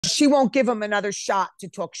She won't give him another shot to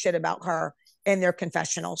talk shit about her in their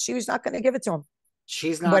confessional. She was not going to give it to him.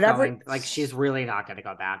 She's not Whatever. going, like, she's really not going to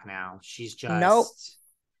go back now. She's Nope. just,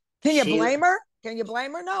 Can you she, blame her? Can you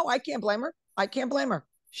blame her? No, I can't blame her. I can't blame her.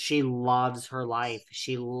 she loves her life.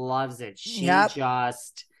 She loves it. Yep.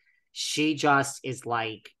 She just is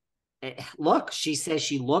like, look, she says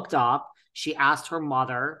she looked up, she asked her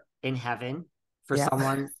mother in heaven for Yep.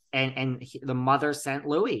 someone, and the mother sent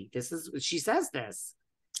Louis. This is, she says this.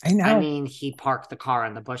 I know. I mean, he parked the car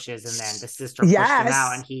in the bushes, and then the sister pushed him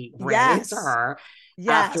out, and Yes. he ran into Yes. her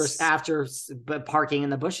Yes. after parking in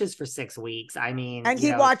the bushes for 6 weeks. I mean, And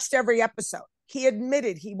he watched every episode. He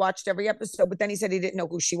admitted he watched every episode, but then he said he didn't know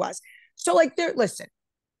who she was. So, like, listen,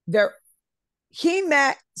 there, he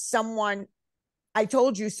met someone. I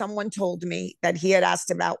told you, someone told me that he had asked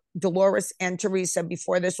about Dolores and Teresa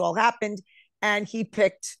before this all happened, and he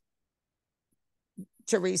picked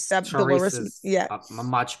Teresa. Teresa's Dolores, yeah, a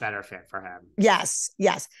much better fit for him. yes,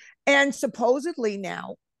 yes. And supposedly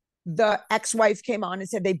now the ex-wife came on and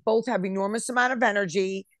said they both have enormous amount of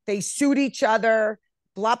energy. They suit each other,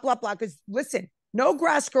 blah, blah, blah. Because listen, no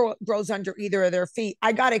grass grows under either of their feet.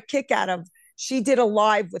 I got a kick out of, she did a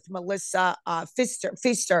live with Melissa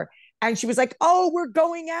Feaster, and she was like, oh, we're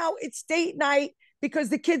going out. It's date night because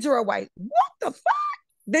the kids are away. What the fuck?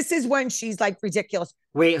 This is when she's like ridiculous.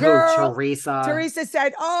 Wait, Girl, who? Teresa? Teresa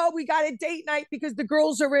said, oh, we got a date night because the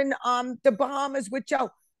girls are in the Bahamas with Joe.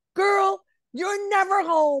 Girl, you're never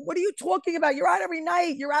home. What are you talking about? You're out every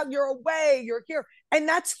night. You're out, you're away, you're here. And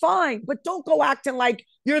that's fine. But don't go acting like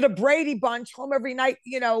you're the Brady Bunch, home every night,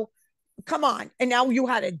 you know. Come on. And now you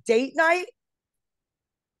had a date night?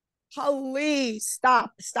 Please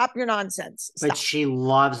stop. Stop your nonsense. Stop. But she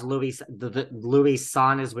loves Louis. Louis'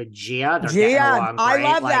 son is with Gia. They're getting Gia, along I great.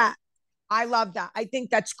 love Like, that. I love that. I think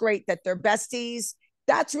that's great that they're besties.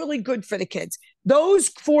 That's really good for the kids. Those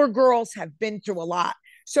four girls have been through a lot.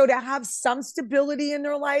 So to have some stability in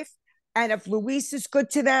their life, and if Luis is good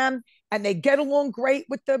to them and they get along great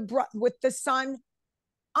with the son,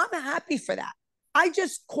 I'm happy for that. I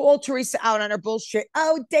just called Teresa out on her bullshit.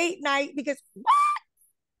 Oh, date night, because what?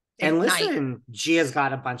 and Date night. listen, Gia's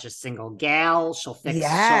got a bunch of single gals.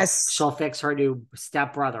 Yes. She'll fix her new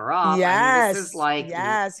stepbrother up. I mean, this is Yes. like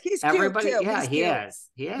Yes. He's cute everybody. too. Yeah, He's he cute. is.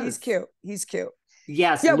 He He's is. cute. He's cute.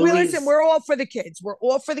 Yes, Yeah, we listen. Louis. We're all for the kids. We're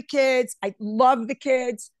all for the kids. I love the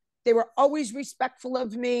kids. They were always respectful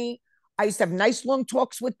of me. I used to have nice long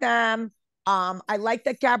talks with them. I like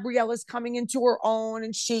that Gabriella's coming into her own,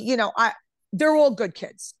 and she, you know, they're all good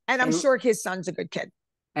kids, and I'm And sure his son's a good kid.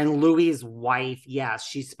 And Louis's wife, yes,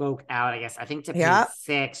 she spoke out, I guess, I think to Yeah, page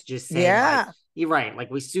 6, just saying, like, yeah, you're right, like,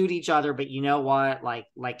 we suit each other, but you know what?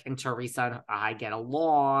 And Teresa and I get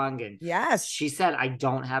along. And yes. she said, I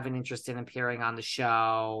don't have an interest in appearing on the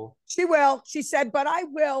show. She will. She said, but I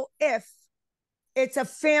will if it's a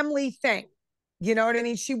family thing. You know what I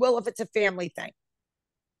mean? She will if it's a family thing.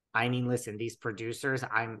 I mean, listen, these producers,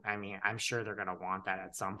 I'm sure they're gonna want that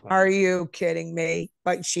at some point. Are you kidding me?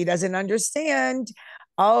 But she doesn't understand.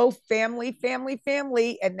 Oh, family, family,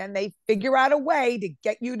 family. And then they figure out a way to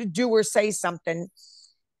get you to do or say something.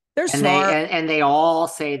 They're And they smart. and they all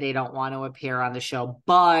say they don't want to appear on the show,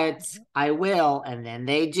 but I will. And then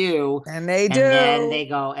they do. And they And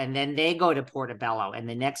then do. they go to Portobello. And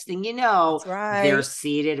the next thing you know, That's they're right.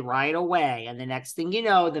 seated right away. And the next thing you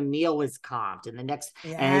know, the meal is comped. And it's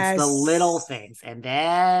the little Yes. things. And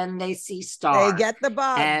then they see They stars. get the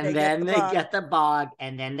bug. And They get then the they bug. get the bug.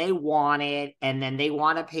 And then they want it. And then they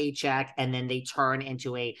want a paycheck. And then they turn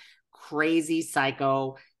into a crazy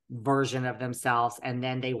psycho version of themselves, and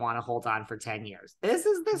then they want to hold on for 10 years. This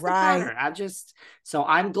the Right. pattern. So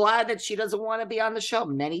I'm glad that she doesn't want to be on the show.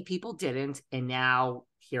 Many people didn't, and now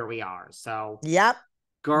here we are. So Yep.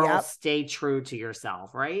 girls, Yep. stay true to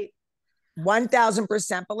yourself, right?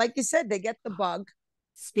 1000%. But like you said, they get the bug.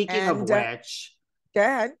 Speaking of And which, go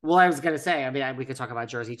ahead. well, I was going to say, I mean, we could talk about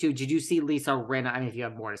Jersey too. Did you see Lisa Rinna? I mean, if you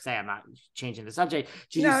have more to say, I'm not changing the subject.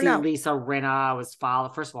 Did you see No. Lisa Rinna was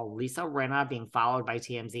followed? First of all, Lisa Rinna being followed by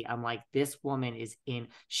TMZ. I'm like, this woman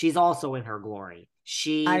she's also in her glory.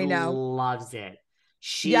 She I know. loves it.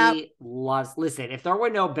 She Yep. loves, listen, if there were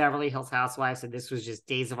no Beverly Hills Housewives and this was just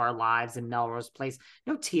Days of Our Lives and Melrose Place,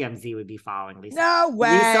 no TMZ would be following Lisa. No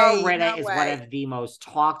way. Lisa Rinna No is way. one of the most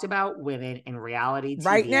talked about women in reality TV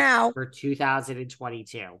right now for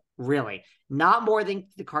 2022. Really. Not more than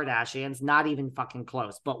the Kardashians, not even fucking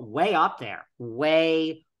close, but way up there.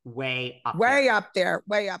 Way, way up Way there. up there,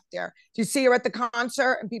 way up there. Do you see her at the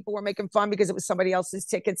concert and people were making fun because it was somebody else's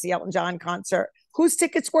tickets, the Elton John concert? Whose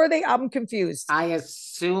tickets were they? I'm confused. I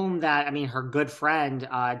assume that, I mean, her good friend,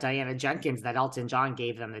 Diana Jenkins, that Elton John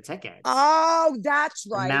gave them the tickets. Oh, that's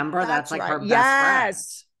right. Remember, that's That's like right. her best friend.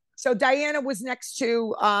 Yes. So Diana was next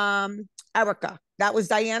to Erika. That was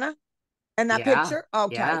Diana in that Yeah, picture.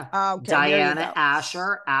 Okay. yeah. Okay. There you Diana go.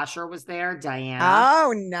 Asher. Asher was there. Diana.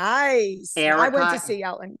 Oh, nice. I went to Erica. see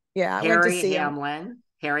Ellen. Yeah, I went to Harry see him. Hamlin.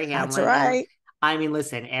 Harry That's Hamlin. And right. I mean,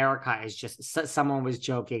 listen, Erica is just, someone was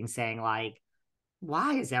joking saying, like,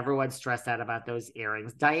 why is everyone stressed out about those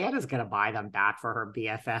earrings? Diana's going to buy them back for her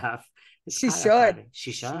BFF. It's She kind of should. funny.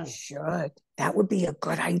 She should. She should. That would be a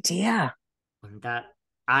good idea. That,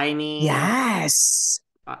 I mean, Yes.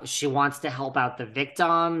 she wants to help out the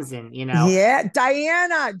victims, and Yeah.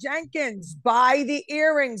 Diana Jenkins, buy the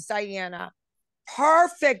earrings, Diana.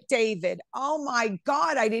 Perfect, David. Oh my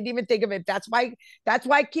God. I didn't even think of it. That's why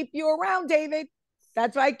I keep you around, David.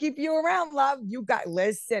 That's why I keep you around, love. You got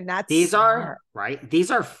listen, that's these smart. are right. These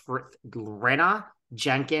are Rena,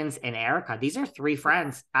 Jenkins, and Erica. These are three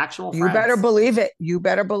friends, actual You better friends. believe it. You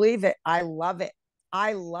better believe it. I love it.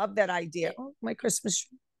 I love that idea. Oh, my Christmas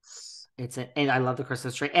tree. And I love the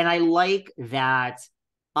Christmas tree. And I like that.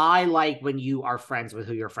 I like when you are friends with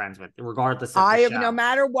who you're friends with, regardless of the show. No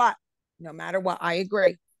matter what. No matter what. I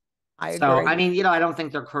agree. I So, agree. I mean, I don't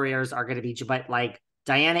think their careers are going to be, but like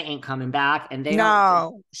Diana ain't coming back, and they don't.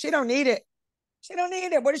 No, she don't need it. She don't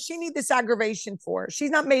need it. What does she need this aggravation for? She's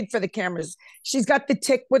not made for the cameras. She's got the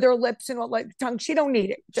tick with her lips and all like tongue. She don't need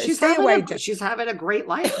it. Just stay away. She's having a great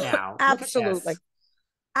life now. Absolutely.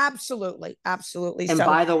 Absolutely. Absolutely. And so,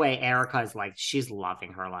 by the way, Erica is like, she's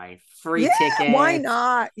loving her life. Free yeah, tickets. why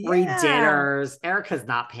not? Free Yeah. dinners. Erica's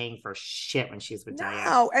not paying for shit when she's with Diana.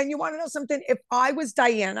 No, and you want to know something? If I was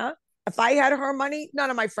Diana, if I had her money, none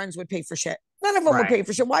of my friends would pay for shit. None of them would pay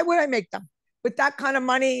for shit. Why would I make them? With that kind of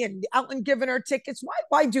money and Elton giving her tickets,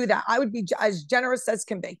 why do that? I would be as generous as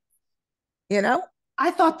can be.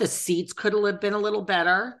 I thought the seats could have been a little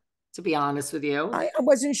better, to be honest with you. I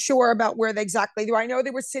wasn't sure about where they exactly were. I know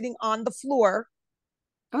they were sitting on the floor.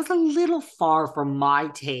 It was a little far from my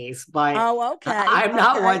taste, but okay. I'm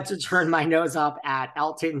not one to turn my nose up at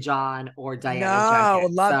Elton John or Diana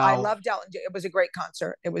Jenkins. I loved Elton. It was a great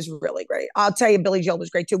concert. It was really great. I'll tell you, Billy Joel was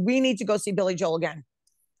great too. We need to go see Billy Joel again.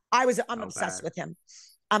 I'm obsessed with him.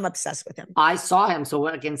 I'm obsessed with him. I saw him. So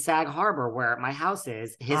like in Sag Harbor, where my house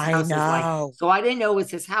is, his house is like, so I didn't know it was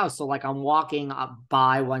his house. So like I'm walking up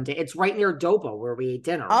by one day. It's right near Dobo where we ate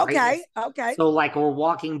dinner. Okay. Right? Okay. So like we're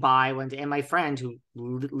walking by one day, and my friend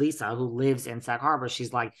Lisa, who lives in Sag Harbor,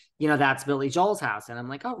 she's like, that's Billy Joel's house. And I'm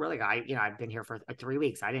like, oh, really? I've been here for 3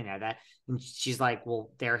 weeks. I didn't know that. And she's like,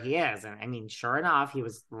 well, there he is. And I mean, sure enough, he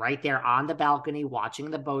was right there on the balcony watching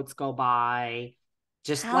the boats go by.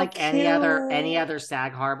 Just like any other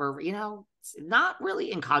Sag Harbor, not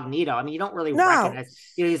really incognito. I mean, you don't really recognize,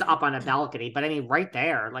 he's up on a balcony, but I mean, right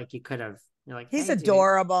there, like you could have, he's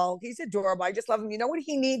adorable. He's adorable. I just love him. You know what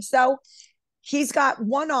he needs though? He's got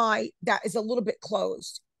one eye that is a little bit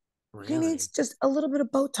closed. Really? He needs just a little bit of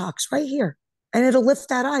Botox right here, and it'll lift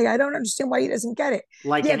that eye. I don't understand why he doesn't get it.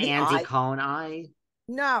 Like an Andy Cohen eye?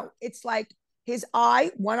 No, it's like his eye,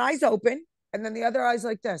 one eye's open, and then the other eye's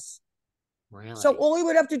like this. Really? So all he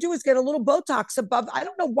would have to do is get a little Botox above. I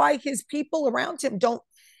don't know why his people around him don't.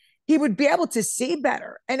 He would be able to see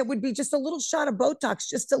better, and it would be just a little shot of Botox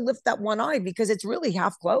just to lift that one eye because it's really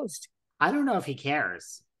half closed. I don't know if he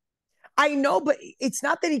cares. I know, but it's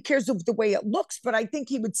not that he cares of the way it looks, but I think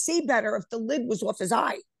he would see better if the lid was off his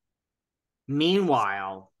eye.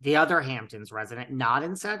 Meanwhile, the other Hamptons resident, not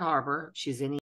in Sag Harbor, she's in